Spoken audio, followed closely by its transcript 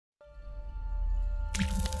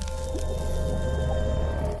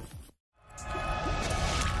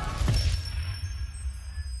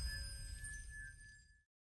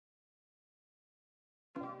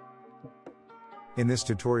In this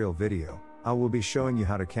tutorial video, I will be showing you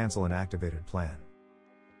how to cancel an activated plan.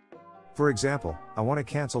 For example, I want to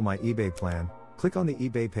cancel my eBay plan. Click on the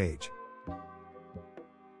eBay page.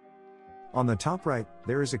 On the top right,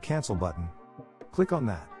 there is a cancel button. Click on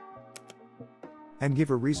that. And give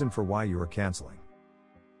a reason for why you are canceling.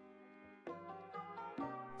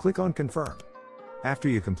 Click on Confirm. After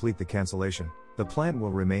you complete the cancellation, the plan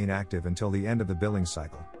will remain active until the end of the billing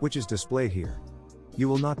cycle, which is displayed here. You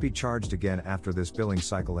will not be charged again after this billing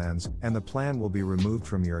cycle ends, and the plan will be removed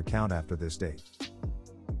from your account after this date.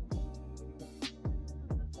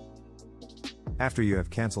 After you have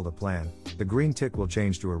canceled a plan, the green tick will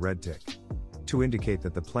change to a red tick, to indicate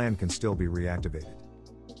that the plan can still be reactivated.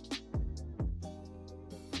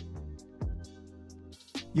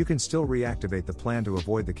 You can still reactivate the plan to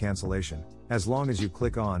avoid the cancellation, as long as you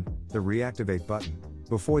click on the Reactivate button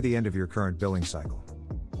before the end of your current billing cycle.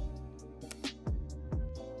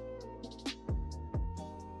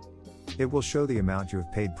 It will show the amount you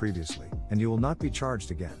have paid previously, and you will not be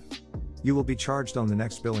charged again. You will be charged on the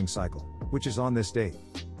next billing cycle, which is on this date.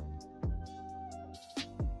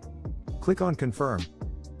 Click on Confirm,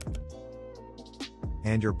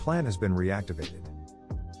 and your plan has been reactivated.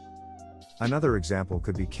 Another example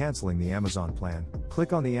could be canceling the Amazon plan.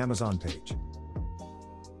 Click on the Amazon page.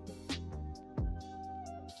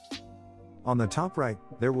 On the top right,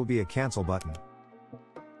 there will be a cancel button.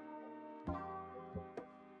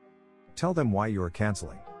 Tell them why you are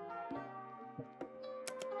canceling.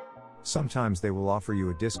 Sometimes they will offer you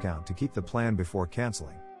a discount to keep the plan before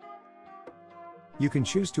canceling. You can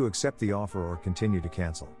choose to accept the offer or continue to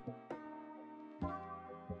cancel.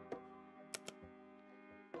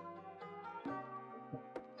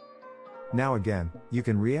 Now again, you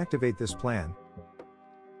can reactivate this plan.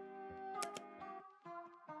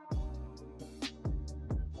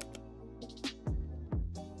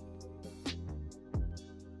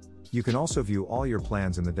 You can also view all your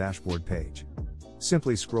plans in the dashboard page.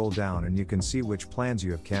 Simply scroll down and you can see which plans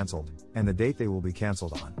you have canceled, and the date they will be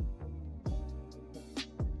canceled on.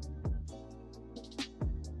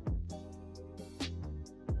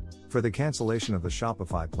 For the cancellation of the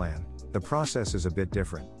Shopify plan, the process is a bit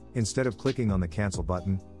different. Instead of clicking on the cancel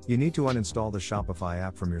button, you need to uninstall the Shopify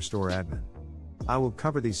app from your store admin. I will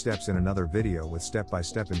cover these steps in another video with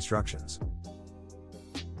step-by-step instructions.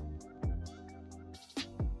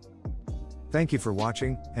 Thank you for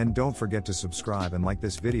watching, and don't forget to subscribe and like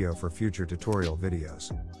this video for future tutorial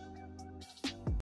videos.